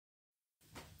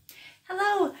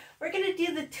Hello, we're going to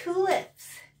do the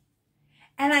tulips.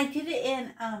 And I did it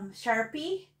in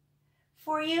Sharpie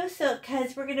for you, so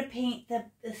because we're going to paint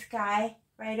the sky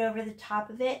right over the top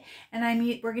of it.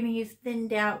 And we're going to use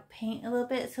thinned out paint a little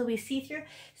bit so we see through.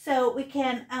 So we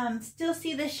can still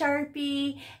see the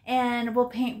Sharpie and we'll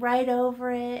paint right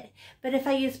over it. But if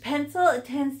I use pencil, it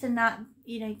tends to not,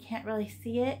 you can't really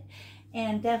see it.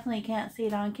 And definitely can't see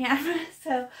it on camera.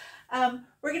 So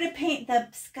we're going to paint the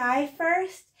sky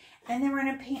first. And then we're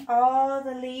going to paint all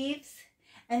the leaves.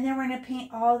 And then we're going to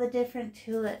paint all the different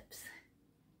tulips.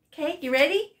 Okay, you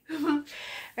ready?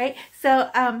 Right, so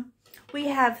we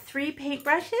have 3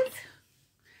 paintbrushes.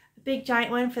 A big giant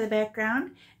one for the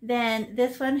background. Then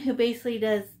this one who basically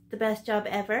does the best job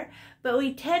ever. But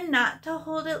we tend not to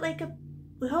hold it like a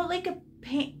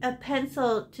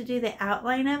pencil to do the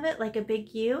outline of it, like a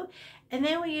big U. And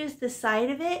then we use the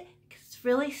side of it because it's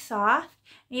really soft.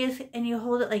 And you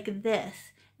hold it like this.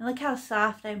 And look how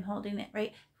soft I'm holding it,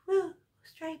 right? Woo!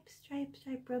 Stripe, stripe,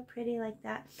 stripe, real pretty like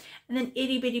that. And then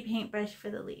itty bitty paintbrush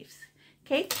for the leaves,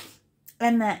 okay?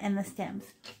 And the stems.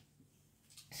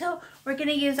 So we're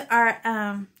gonna use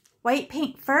our white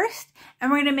paint first,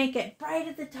 and we're gonna make it bright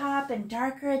at the top and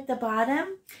darker at the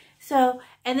bottom. So,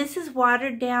 and this is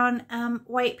watered down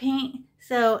white paint,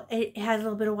 so it has a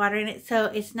little bit of water in it, so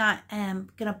it's not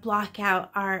gonna block out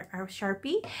our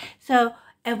Sharpie. So,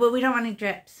 but we don't want any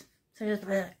drips. So just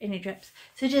any drips.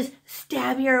 So just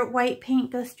stab your white paint,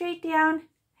 go straight down,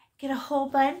 get a whole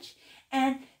bunch,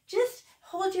 and just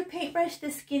hold your paintbrush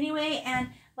the skinny way, and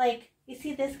like you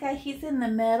see this guy, he's in the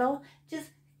middle.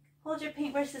 Just hold your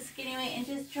paintbrush the skinny way and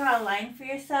just draw a line for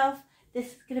yourself. This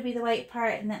is going to be the white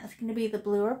part, and that's going to be the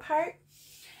bluer part.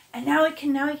 And now we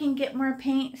can get more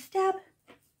paint. Stab.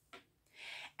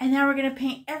 And now we're going to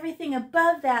paint everything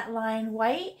above that line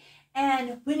white.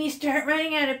 And when you start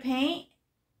running out of paint,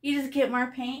 you just get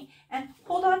more paint and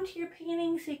hold on to your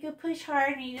painting so you can push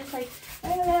hard, and you just like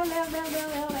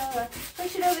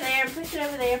push it over there, push it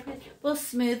over there. We'll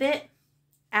smooth it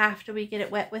after we get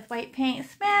it wet with white paint.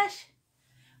 Smash.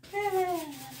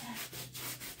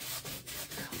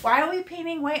 Why are we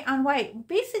painting white on white?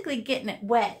 Basically getting it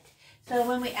wet. So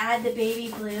when we add the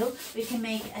baby blue, we can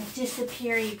make a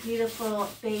disappearing, beautiful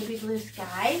baby blue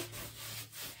sky.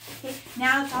 Okay,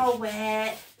 now it's all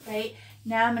wet, right?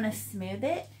 Now I'm going to smooth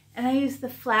it, and I use the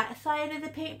flat side of the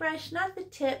paintbrush, not the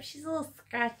tip. She's a little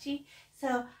scratchy.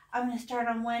 So I'm going to start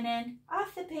on one end,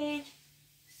 off the page,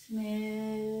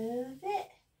 smooth it,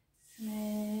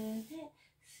 smooth it,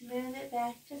 smooth it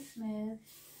back to smooth.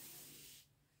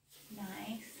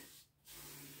 Nice.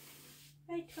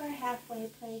 Right to our halfway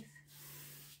place.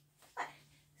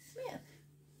 Smooth.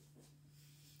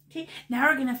 Okay, now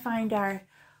we're going to find our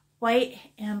white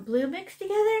and blue mixed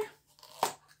together.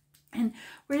 And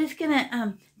we're just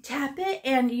gonna tap it,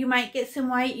 and you might get some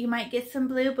white, you might get some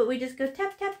blue, but we just go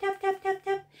tap, tap, tap, tap, tap,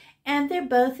 tap. And they're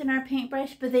both in our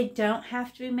paintbrush, but they don't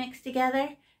have to be mixed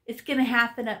together. It's gonna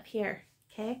happen up here,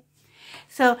 okay?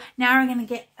 So now we're gonna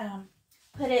get,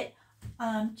 put it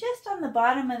just on the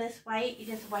bottom of this white. You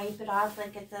just wipe it off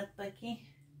like it's a bookie.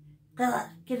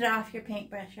 Get it off your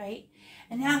paintbrush, right?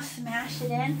 And now smash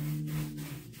it in.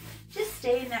 Just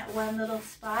stay in that one little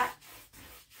spot.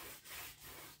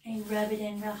 And you rub it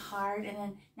in real hard, and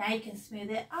then now you can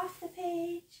smooth it off the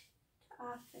page,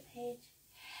 off the page.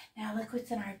 Now look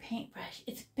what's in our paintbrush.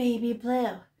 It's baby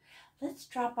blue. Let's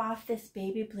drop off this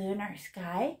baby blue in our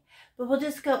sky, but we'll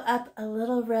just go up a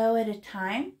little row at a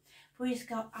time. We just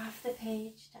go off the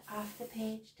page, to off the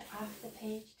page, to off the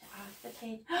page, to off the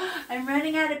page. I'm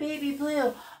running out of baby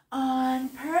blue on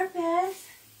purpose.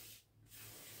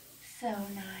 So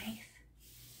nice.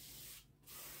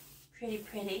 Pretty,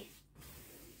 pretty.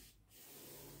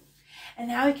 And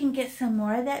now we can get some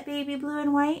more of that baby blue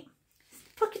and white.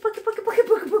 Pookie, pookie, pookie, pookie,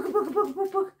 pookie, pookie, pookie, pookie,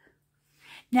 pookie, pookie.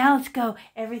 Now let's go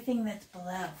everything that's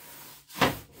below.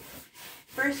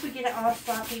 First we get it all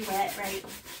sloppy wet, right?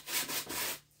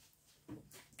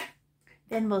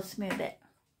 Then we'll smooth it.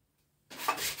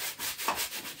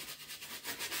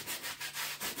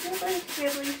 Scribbly,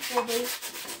 scribbly, scribbly.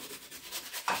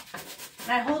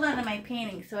 And I hold on to my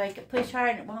painting so I can push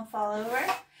hard and it won't fall over.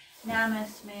 Now I'm going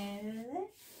to smooth it.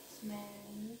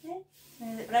 Smooth it,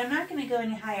 smooth it. But I'm not going to go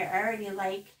any higher. I already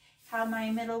like how my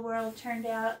middle world turned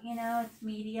out. You know, it's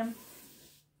medium.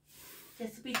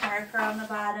 Just be darker on the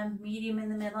bottom, medium in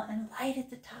the middle, and light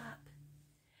at the top.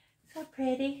 So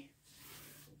pretty.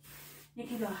 You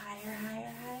can go higher,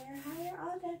 higher, higher, higher,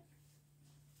 all done.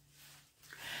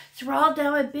 So we're all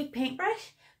done with big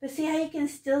paintbrush. But see how you can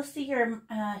still see your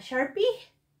Sharpie?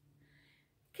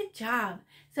 Good job.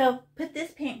 So put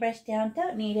this paintbrush down.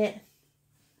 Don't need it.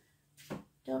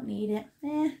 Don't need it.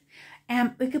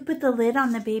 And we could put the lid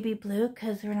on the baby blue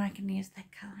because we're not going to use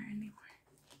that color anymore.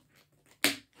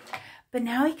 But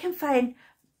now we can find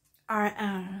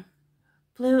our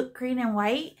blue, green, and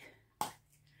white. I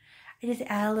just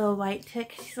add a little white to it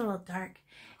because she's a little dark.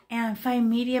 And find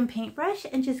medium paintbrush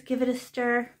and just give it a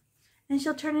stir. And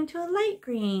she'll turn into a light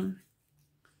green.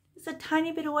 Just a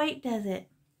tiny bit of white does it.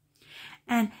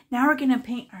 And now we're going to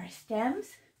paint our stems.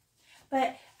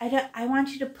 But I want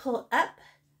you to pull up,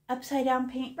 upside down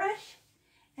paintbrush.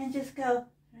 And just go,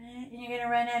 and you're going to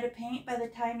run out of paint by the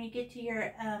time you get to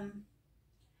your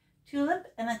tulip.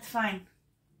 And that's fine.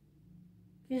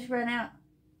 You just run out.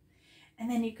 And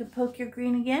then you can poke your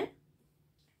green again.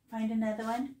 Find another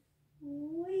one.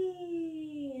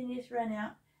 Whee! And just run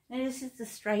out. And this is the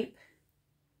stripe.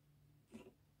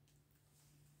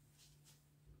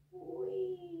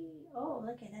 Whee! Oh,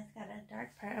 look at that's got a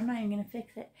dark part. I'm not even going to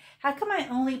fix it. How come I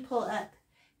only pull up?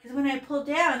 Because when I pull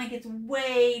down, it gets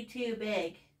way too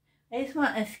big. I just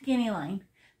want a skinny line.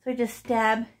 So I just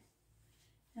stab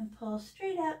and pull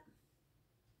straight up.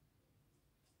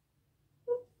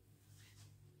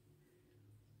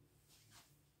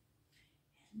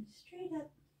 And straight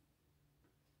up.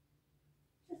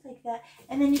 Just like that.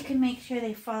 And then you can make sure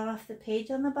they fall off the page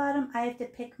on the bottom. I have to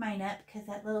pick mine up because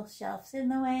that little shelf's in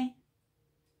the way.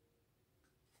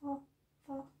 Fall,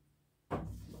 fall.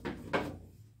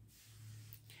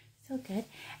 So good.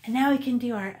 And now we can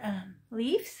do our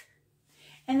leaves.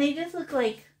 And they just look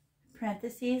like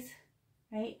parentheses,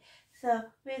 right? So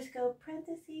we just go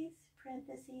parentheses,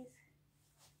 parentheses.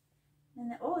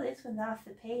 And then, oh, this one's off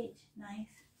the page. Nice.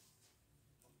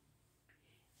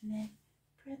 And then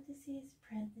parentheses,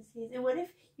 parentheses. And what if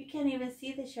you can't even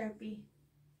see the Sharpie?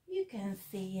 You can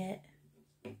see it.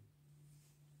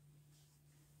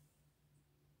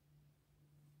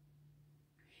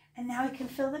 And now we can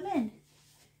fill them in.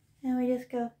 And we just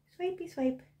go swipey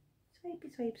swipe, swipey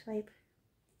swipe, swipe.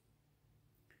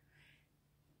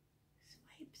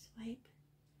 Swipe, swipe,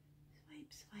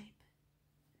 swipe, swipe,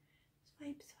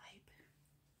 swipe,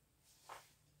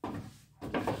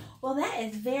 swipe. Well, that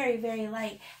is very, very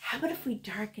light. How about if we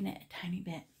darken it a tiny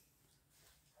bit?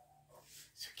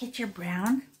 So get your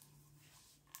brown.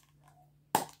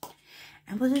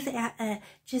 And we'll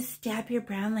just stab your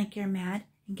brown like you're mad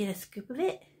and get a scoop of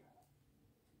it.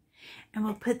 And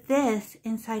we'll put this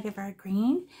inside of our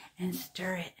green and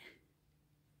stir it.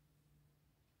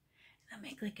 That'll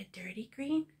make like a dirty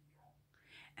green.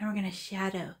 And we're going to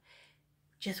shadow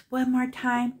just one more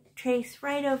time. Trace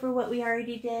right over what we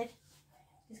already did.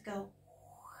 Just go.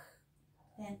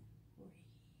 Then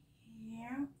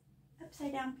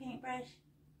upside down paintbrush.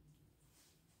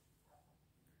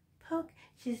 Poke.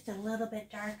 Just a little bit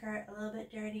darker, a little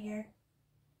bit dirtier.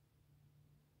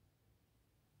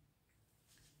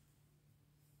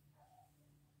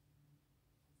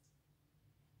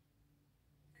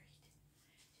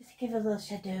 Give it a little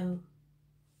shadow.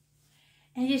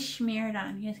 And you just smear it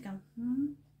on. You just go,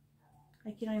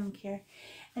 like you don't even care.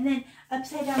 And then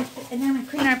upside down, and then we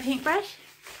clean our paintbrush.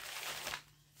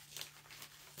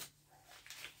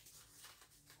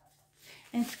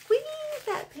 And squeeze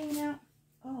that paint out.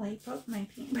 Oh, I broke my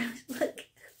paintbrush. Look.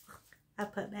 I'll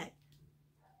put it back.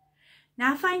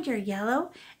 Now find your yellow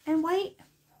and white.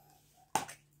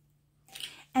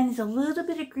 And there's a little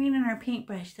bit of green in our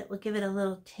paintbrush that will give it a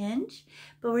little tinge.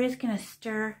 But we're just going to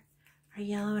stir our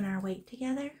yellow and our white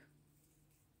together.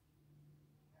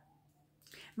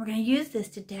 We're going to use this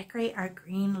to decorate our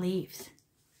green leaves.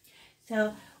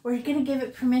 So we're going to give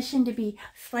it permission to be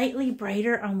slightly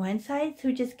brighter on one side. So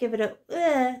we just give it a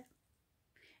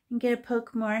and get a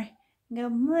poke more. And go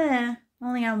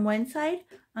only on one side,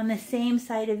 on the same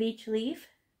side of each leaf.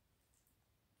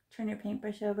 Turn your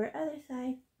paintbrush over, other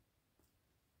side.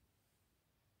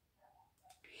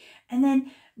 And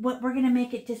then what we're going to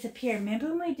make it disappear. Remember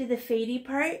when we did the fadey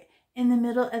part in the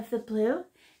middle of the blue?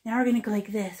 Now we're going to go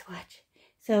like this. Watch.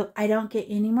 So I don't get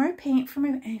any more paint from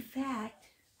it. In fact,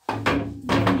 I'm going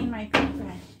to clean my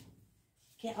paintbrush.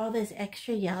 Get all this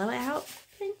extra yellow out.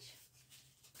 Pinch.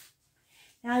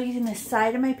 Now using the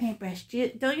side of my paintbrush.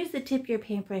 Don't use the tip of your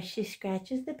paintbrush. She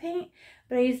scratches the paint.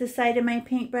 But I use the side of my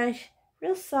paintbrush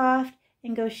real soft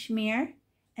and go smear.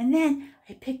 And then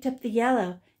I picked up the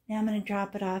yellow. Now I'm going to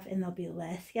drop it off and there'll be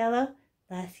less yellow,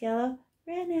 ran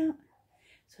out.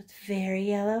 So it's very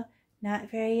yellow, not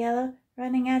very yellow,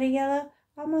 running out of yellow,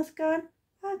 almost gone,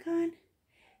 all gone.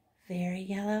 Very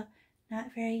yellow,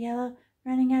 not very yellow,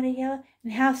 running out of yellow.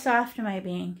 And how soft am I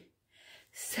being?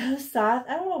 So soft.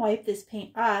 I don't want to wipe this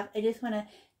paint off. I just want to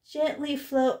gently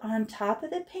float on top of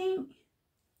the paint.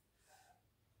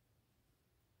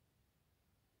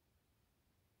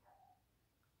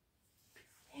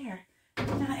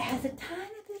 has a tiny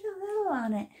bit of yellow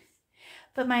on it.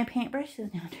 But my paintbrush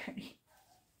is now dirty.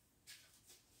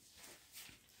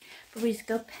 But we just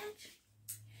go pinch.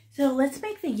 So let's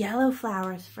make the yellow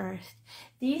flowers first.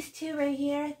 These two right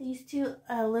here, these two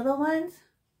little ones,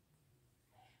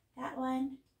 that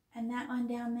one and that one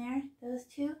down there, those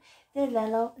two, they're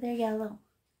yellow,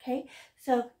 okay?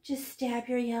 So just stab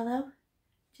your yellow,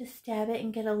 just stab it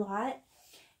and get a lot.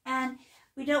 And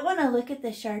we don't want to look at the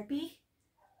Sharpie,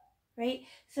 right?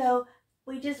 So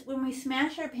we just, when we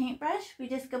smash our paintbrush, we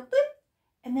just go boop,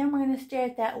 and then we're going to stare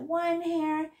at that one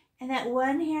hair, and that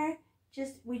one hair,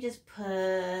 we just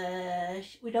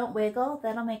push. We don't wiggle,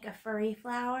 that'll make a furry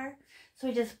flower. So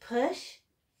we just push.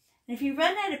 And if you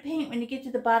run out of paint when you get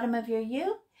to the bottom of your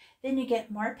U, then you get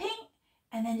more paint,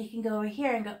 and then you can go over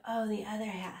here and go, oh, the other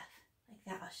half. Like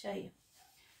that, I'll show you.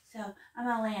 So I'm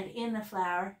going to land in the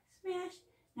flower, smash.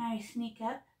 Now I sneak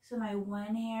up so my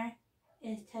one hair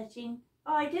is touching.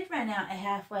 Oh, I did run out at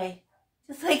halfway,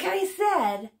 just like I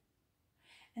said.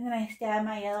 And then I stab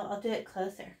my yellow. I'll do it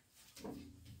closer.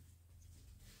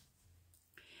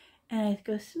 And I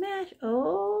go smash.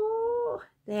 Oh,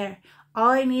 there. All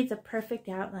I need is a perfect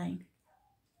outline.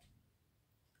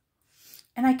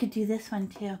 And I could do this one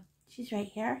too. She's right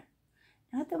here.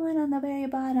 Not the one on the very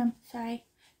bottom. Sorry.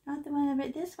 Not the one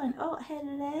over this one. Oh,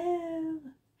 hello.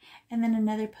 And then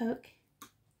another poke.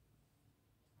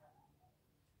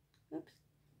 Oops.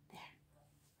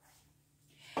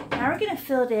 There. Now we're going to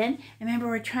fill it in. And remember,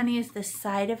 we're trying to use the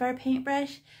side of our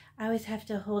paintbrush. I always have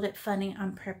to hold it funny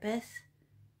on purpose,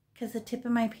 because the tip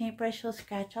of my paintbrush will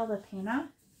scratch all the paint off.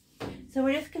 So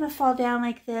we're just going to fall down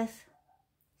like this.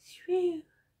 Shrew,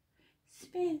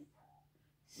 smooth,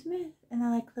 smooth. And they're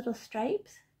like little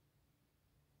stripes.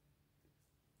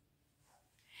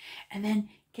 And then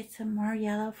get some more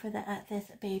yellow for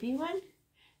this baby one.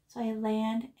 So I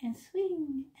land and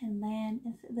swing and land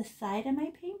into the side of my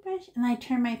paintbrush. And I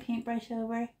turn my paintbrush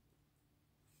over.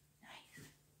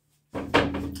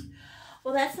 Nice.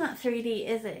 Well, that's not 3D,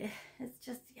 is it? It's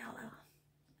just yellow.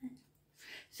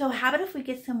 So how about if we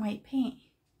get some white paint?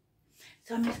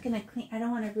 So I'm just going to clean. I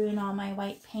don't want to ruin all my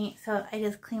white paint. So I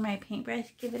just clean my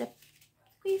paintbrush. Give it a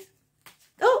squeeze.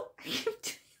 Oh! I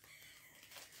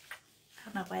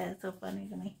don't know why that's so funny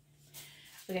to me.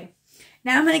 Okay.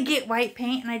 Now I'm going to get white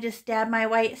paint. And I just stab my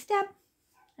white. Stab.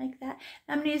 Like that.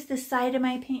 I'm going to use the side of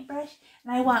my paintbrush.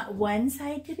 And I want one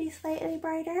side to be slightly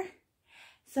brighter.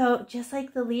 So just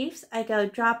like the leaves, I go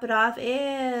drop it off.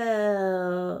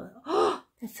 Ew. Oh,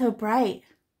 that's so bright.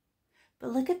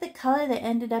 But look at the color that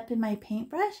ended up in my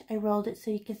paintbrush. I rolled it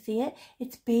so you can see it.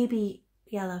 It's baby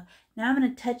yellow. Now I'm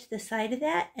going to touch the side of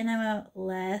that. And I'm going to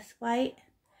less white,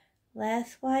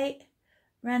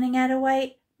 running out of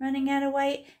white, running out of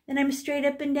white. Then I'm straight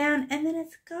up and down. And then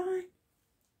it's gone.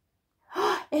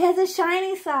 Oh, it has a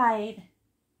shiny side.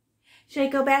 Should I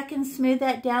go back and smooth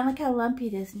that down? Look how lumpy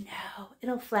it is. No,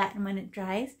 it'll flatten when it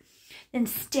dries. Then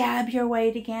stab your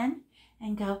white again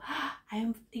and go, oh,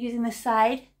 I'm using the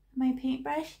side of my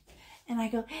paintbrush. And I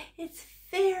go, it's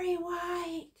very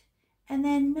white. And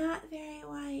then not very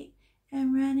white.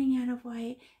 I'm running out of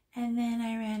white. And then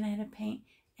I ran out of paint.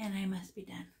 And I must be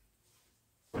done.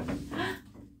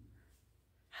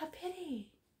 How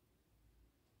pretty.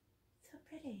 So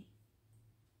pretty.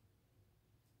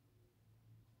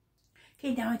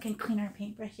 Okay, now we can clean our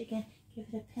paintbrush again. Give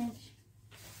it a pinch.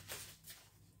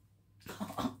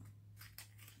 Oh.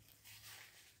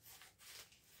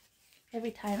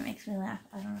 Every time it makes me laugh.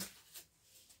 I don't know.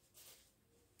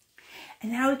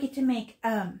 And now we get to make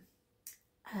kind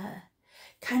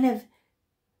of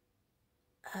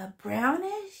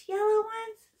brownish yellow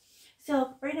ones.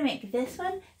 So we're going to make this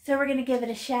one. So we're going to give it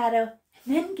a shadow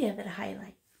and then give it a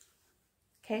highlight.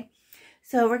 Okay.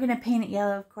 So we're going to paint it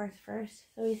yellow, of course, first.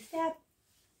 So we stab.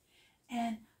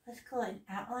 And let's go ahead and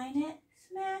outline it.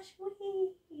 Smash,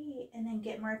 wee. And then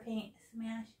get more paint.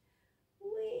 Smash,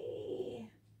 wee.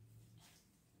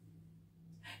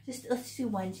 Let's do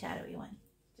one shadowy one.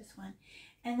 Just one.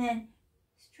 And then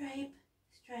stripe,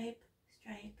 stripe,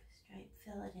 stripe, stripe.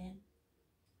 Fill it in.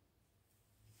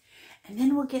 And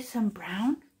then we'll get some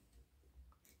brown.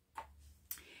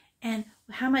 And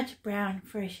how much brown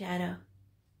for a shadow?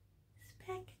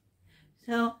 Speck.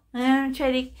 So I'm going to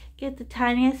try to get the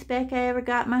tiniest speck I ever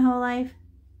got in my whole life.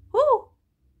 Woo!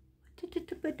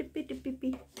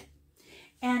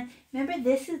 And remember,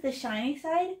 this is the shiny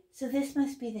side, so this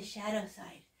must be the shadow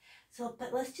side. So,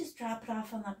 but let's just drop it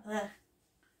off on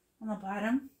the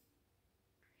bottom.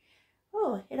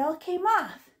 Oh, it all came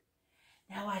off.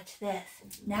 Now watch this.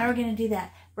 Now we're going to do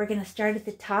that. We're going to start at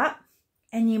the top,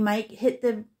 and you might hit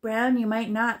the brown, you might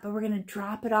not, but we're going to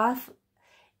drop it off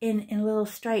in little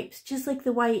stripes, just like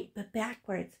the white, but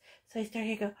backwards. So I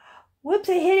started to go, whoops,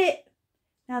 I hit it.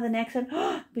 Now the next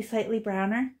one, be slightly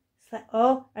browner.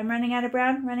 Oh, I'm running out of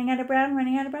brown, running out of brown,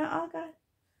 running out of brown. Oh, God.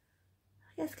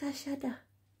 I just got shadow.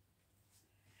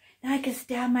 Now I can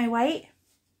stab my white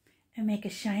and make a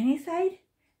shiny side,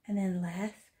 and then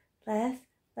less, less,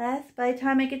 less. By the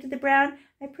time I get to the brown,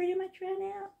 I pretty much ran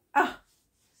out. Oh,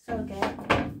 so good. It's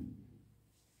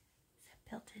a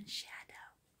built-in shadow.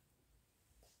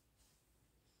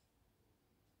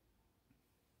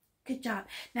 Good job.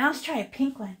 Now let's try a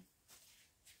pink one.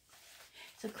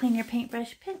 So clean your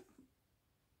paintbrush.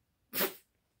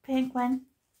 Pink one.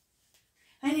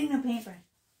 I need no paintbrush.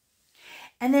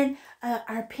 And then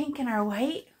our pink and our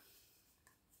white.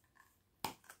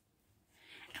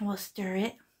 And we'll stir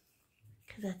it,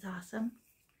 because that's awesome.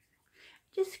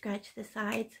 Just scratch the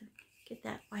sides and get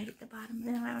that white at the bottom.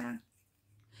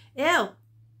 Ew!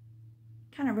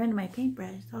 Kind of ruined my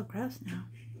paintbrush. It's all gross now.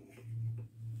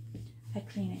 I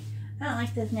clean it. I don't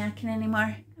like this napkin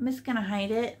anymore. I'm just going to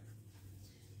hide it.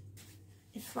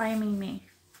 It's sliming me.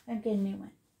 I'll get a new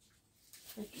one.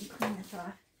 So I can clean this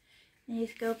off. And you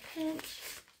just go pinch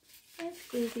and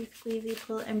squeezy, squeezy,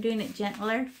 pull. I'm doing it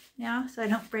gentler now so I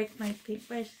don't break my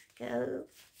paintbrush. Go.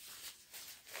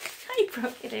 I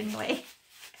broke it anyway.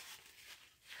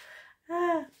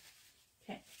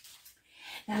 Okay.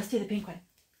 Now let's do the pink one.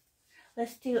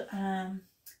 Let's do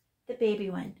the baby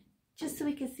one, just so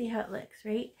we can see how it looks,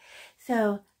 right?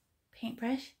 So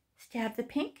paintbrush, stab the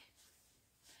pink,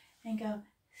 and go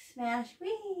smash,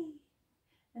 wee,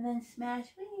 and then smash,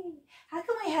 wee. How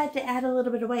come I had to add a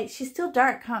little bit of white? She's still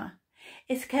dark, huh?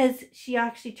 It's because she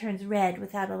actually turns red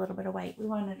without a little bit of white. We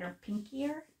wanted her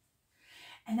pinkier.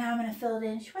 And now I'm going to fill it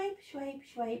in. Swipe, swipe,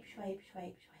 swipe, swipe, swipe,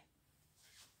 swipe.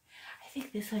 I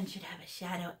think this one should have a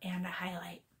shadow and a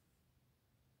highlight.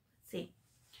 Let's see.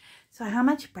 So how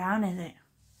much brown is it?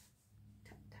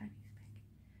 Tiny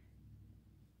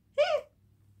speck.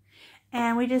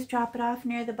 And we just drop it off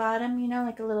near the bottom, you know,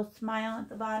 like a little smile at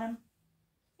the bottom.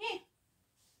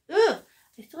 Ooh,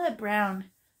 I still have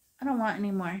brown. I don't want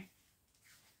any more.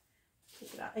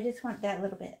 Take it off. I just want that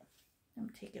little bit. I'm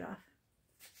going to take it off.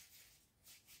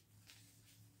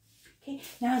 Okay,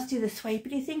 now let's do the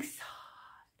swipey thing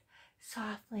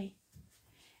softly.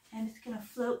 I'm just going to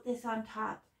float this on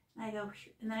top. And I go,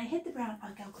 and then I hit the brown.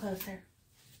 I'll go closer.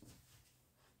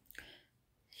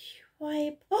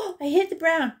 Swipe. Oh, I hit the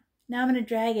brown. Now I'm going to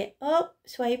drag it. Oh,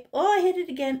 swipe. Oh, I hit it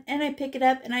again. And I pick it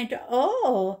up and I draw.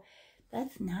 Oh,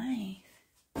 that's nice.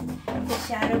 The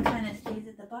shadow kind of stays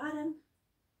at the bottom.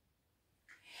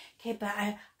 Okay, but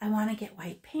I want to get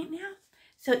white paint now.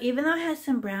 So even though it has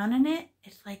some brown in it,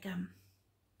 it's like,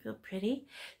 feel pretty.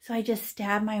 So I just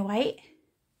stab my white.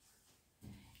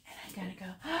 And I gotta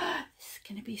go, this is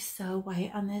gonna be so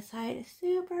white on this side.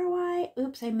 Super white.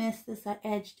 Oops, I missed this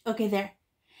edge. Okay, there.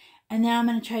 And now I'm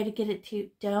gonna try to get it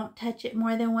to, don't touch it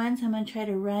more than once. I'm gonna try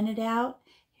to run it out.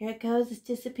 Here it goes, it's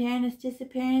disappearing, it's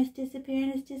disappearing, it's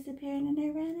disappearing, it's disappearing, and I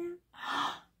ran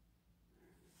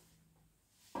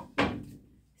out.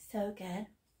 So good.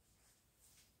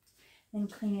 Then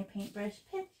clean your paintbrush,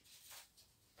 pinch.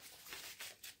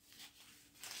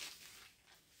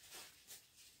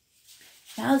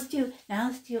 Now let's do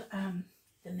the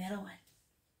middle one.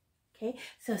 Okay,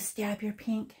 so stab your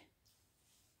pink.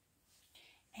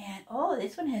 And oh,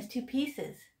 this one has two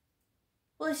pieces.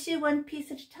 Well, let's do one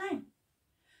piece at a time.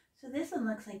 So this one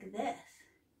looks like this.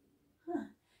 Huh.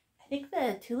 I think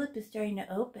the tulip is starting to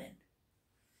open.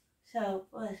 So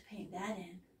well, let's paint that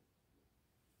in.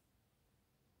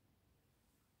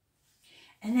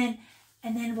 And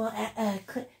then we'll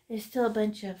there's still a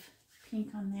bunch of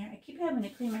pink on there. I keep having to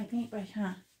clean my paintbrush,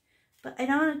 huh? But I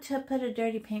don't want to put a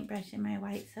dirty paintbrush in my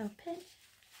white, so pinch.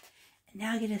 And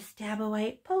now get a stab of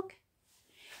white, poke.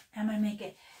 I'm going to make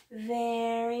it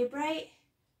very bright,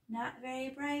 not very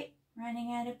bright,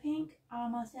 running out of pink,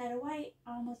 almost out of white,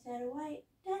 almost out of white,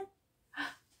 done.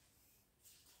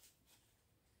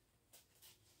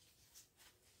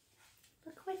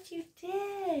 Look what you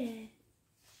did.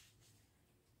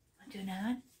 Want to do another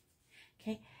one?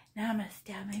 Okay, now I'm going to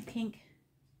stab my pink.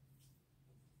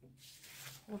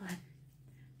 Hold on.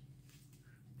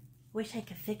 Wish I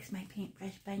could fix my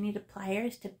paintbrush, but I need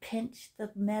pliers to pinch the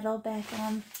metal back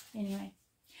on. Anyway,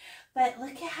 but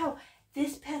look at how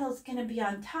this petal's going to be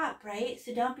on top, right?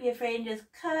 So don't be afraid and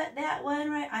just cut that one,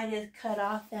 right? I just cut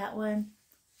off that one.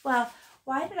 Well,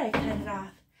 why did I cut it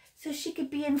off? So she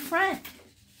could be in front.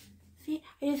 See,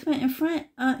 I just went in front.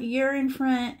 You're in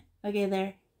front. Okay,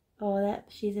 there. Oh,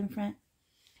 she's in front.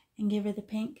 And give her the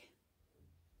pink.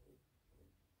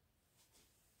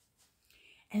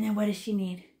 And then what does she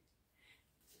need?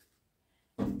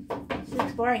 This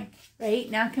looks boring, right?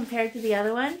 Now compared to the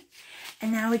other one.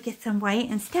 And now we get some white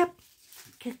and get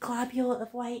a globule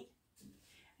of white.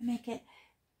 And make it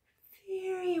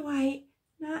very white,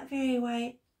 not very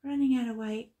white, running out of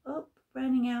white. Oh,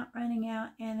 running out,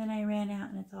 and then I ran out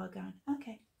and it's all gone.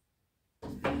 Okay.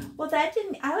 Well, that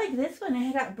didn't, I like this one.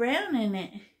 It got brown in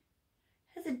it. It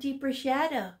has a deeper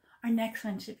shadow. Our next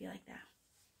one should be like that.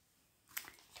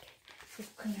 Okay, let's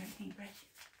just clean our paintbrush.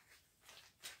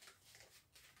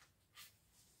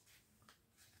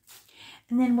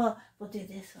 And then we'll do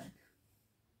this one.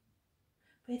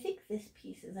 But I think this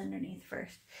piece is underneath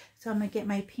first. So I'm going to get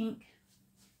my pink.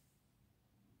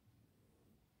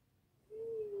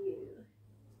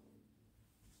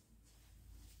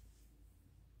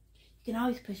 You can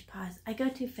always push pause. I go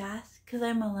too fast because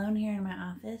I'm alone here in my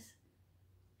office.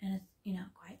 And it's, you know,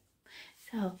 quiet.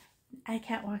 So I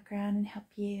can't walk around and help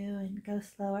you and go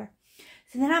slower.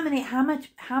 So then I'm going to, how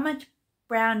much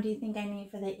brown do you think I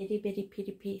need for the itty bitty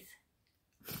bitty piece?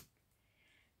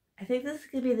 I think this is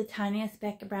going to be the tiniest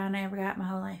speck of brown I ever got in my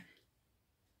whole life.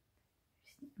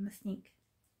 I'm going to sneak.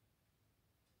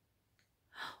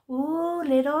 Ooh,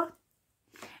 little.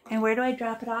 And where do I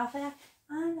drop it off at?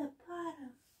 On the bottom.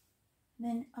 And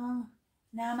then, oh,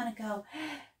 now I'm going to go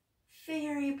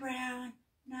very brown,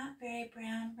 not very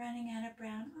brown, running out of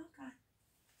brown. Oh,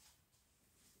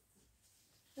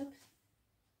 God. Oops.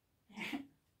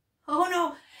 Oh,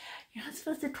 no. You're not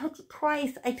supposed to touch it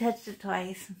twice. I touched it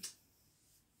twice.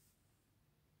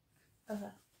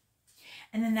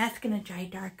 And then that's going to dry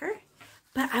darker.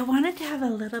 But I wanted to have a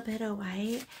little bit of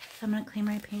white. So I'm going to clean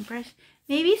my paintbrush.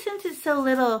 Maybe since it's so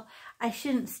little, I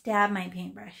shouldn't stab my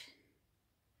paintbrush.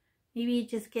 Maybe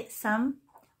just get some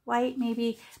white.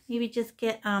 Maybe just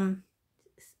get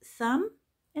some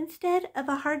instead of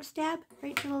a hard stab.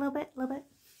 Right, to a little bit. And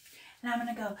I'm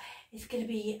going to go, it's going to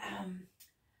be a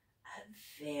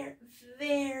very,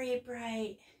 very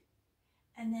bright.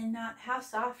 And then not, how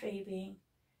soft are you being?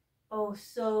 Oh,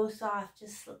 so soft.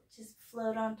 Just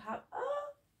float on top.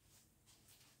 Oh.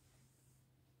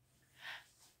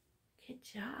 Good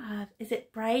job. Is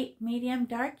it bright, medium,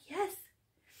 dark? Yes.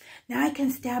 Now I can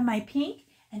stab my pink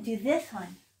and do this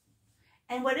one.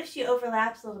 And what if she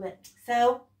overlaps a little bit?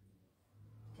 So,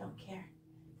 don't care.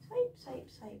 Swipe, swipe,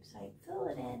 swipe, swipe. Fill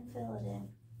it in, fill it in.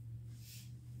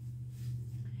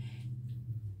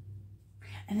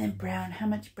 And then brown. How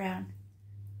much brown?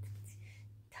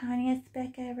 Tiniest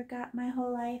speck I ever got my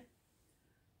whole life.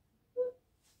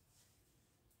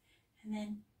 And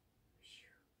then,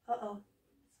 uh-oh,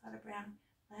 a lot of brown.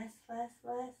 Less.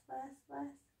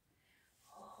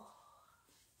 Oh.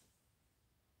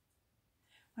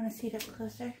 Want to see it up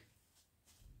closer?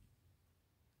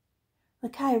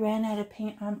 Look how I ran out of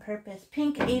paint on purpose.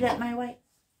 Pink ate up my white.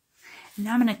 And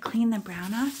now I'm going to clean the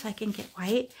brown off so I can get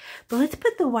white. But let's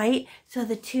put the white so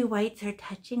the two whites are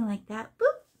touching like that. Boop.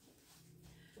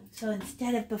 So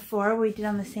instead of before we did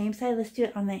on the same side, let's do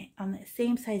it on the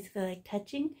same side so they're like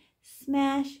touching.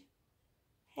 Smash.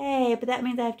 Hey, but that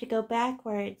means I have to go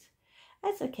backwards.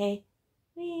 That's okay.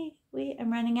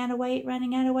 I'm running out of white, I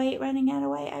ran out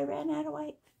of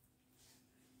white.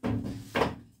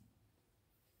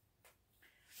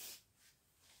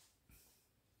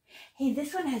 Hey,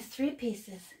 this one has 3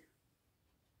 pieces.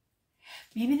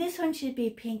 Maybe this one should be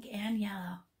pink and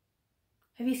yellow.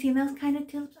 Have you seen those kind of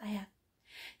tulips? I have.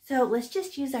 So let's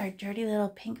just use our dirty little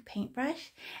pink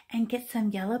paintbrush and get some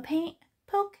yellow paint.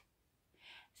 Poke.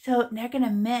 So they're going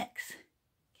to mix.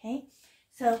 Okay.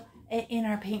 So in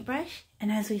our paintbrush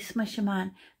and as we smush them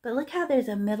on. But look how there's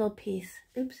a middle piece.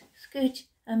 Oops. Scooch.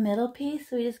 A middle piece.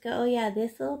 So we just go, oh yeah,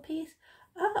 this little piece.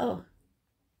 Oh.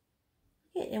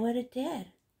 Look at what it did.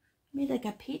 It made like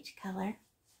a peach color.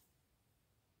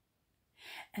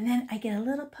 And then I get a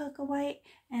little poke of white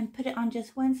and put it on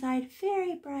just one side.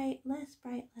 Very bright, less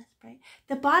bright, less bright.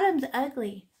 The bottom's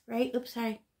ugly, right? Oops,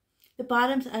 sorry. The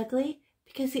bottom's ugly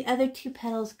because the other 2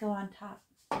 petals go on top.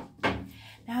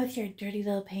 Now with your dirty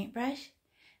little paintbrush,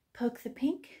 poke the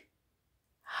pink.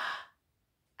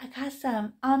 I got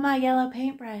some on my yellow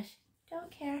paintbrush.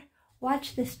 Don't care.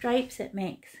 Watch the stripes it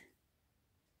makes.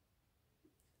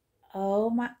 Oh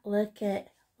my, look at.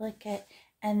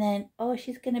 And then, oh,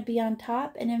 she's going to be on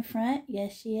top and in front.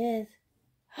 Yes, she is.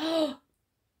 And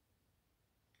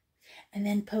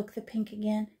then poke the pink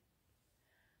again.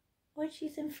 Oh,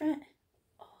 she's in front.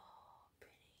 Oh,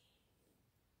 pretty.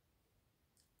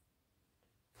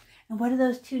 And what do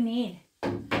those 2 need?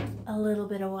 A little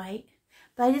bit of white.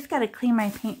 But I just got to clean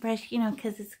my paintbrush, you know,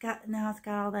 because it's got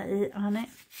all that on it.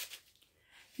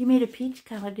 You made a peach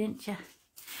color, didn't you?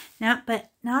 No, but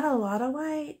not a lot of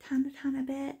white. Ton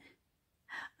bit.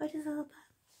 Oh, just a little bit.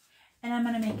 And I'm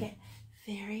going to make it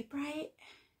very bright.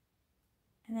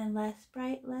 And then less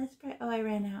bright, less bright. Oh, I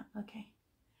ran out. Okay.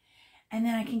 And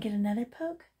then I can get another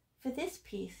poke for this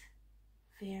piece.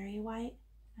 Very white,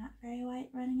 not very white,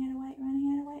 running out of white,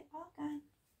 running out of white, all gone.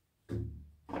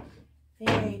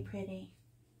 Very pretty.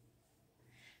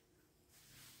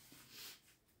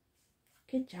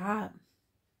 Good job.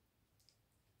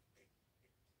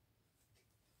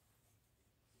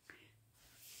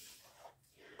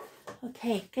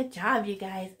 Okay, good job, you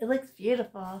guys. It looks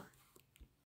beautiful.